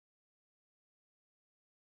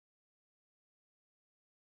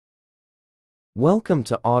Welcome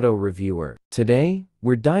to Auto Reviewer. Today,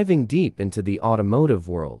 we're diving deep into the automotive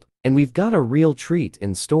world, and we've got a real treat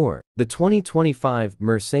in store. The 2025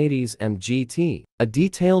 Mercedes AMG GT, a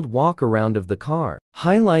detailed walk-around of the car,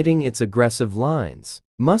 highlighting its aggressive lines,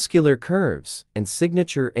 muscular curves, and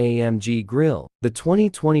signature AMG grille. The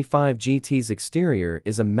 2025 GT's exterior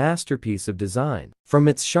is a masterpiece of design. From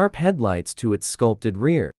its sharp headlights to its sculpted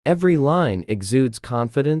rear, every line exudes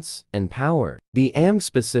confidence and power. The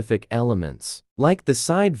AMG-specific elements, like the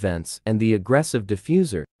side vents and the aggressive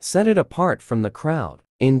diffuser, set it apart from the crowd.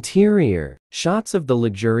 Interior. Shots of the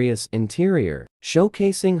luxurious interior,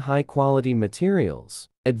 showcasing high-quality materials,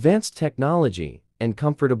 advanced technology, and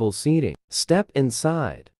comfortable seating. Step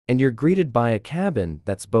inside, and you're greeted by a cabin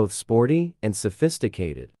that's both sporty and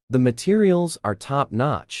sophisticated. The materials are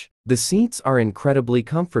top-notch, the seats are incredibly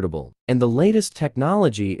comfortable, and the latest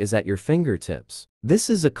technology is at your fingertips. This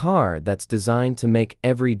is a car that's designed to make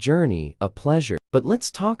every journey a pleasure. But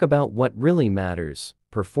let's talk about what really matters: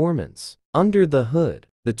 performance. Under the hood,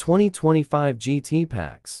 the 2025 GT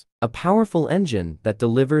packs a powerful engine that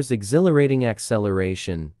delivers exhilarating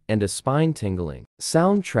acceleration and a spine-tingling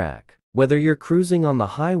soundtrack. Whether you're cruising on the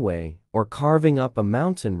highway or carving up a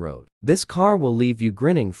mountain road, this car will leave you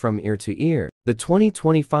grinning from ear to ear. The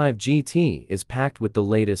 2025 GT is packed with the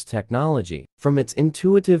latest technology, from its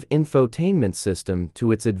intuitive infotainment system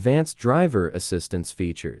to its advanced driver assistance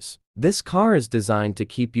features. This car is designed to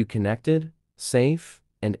keep you connected, safe,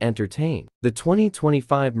 and entertained. The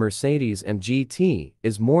 2025 Mercedes AMG GT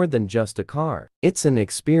is more than just a car. It's an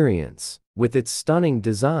experience. With its stunning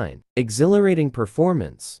design, exhilarating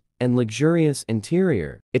performance, and luxurious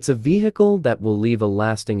interior, it's a vehicle that will leave a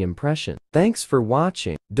lasting impression. Thanks for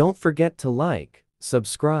watching. Don't forget to like,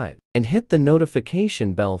 subscribe, and hit the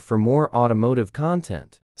notification bell for more automotive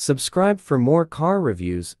content. Subscribe for more car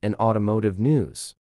reviews and automotive news.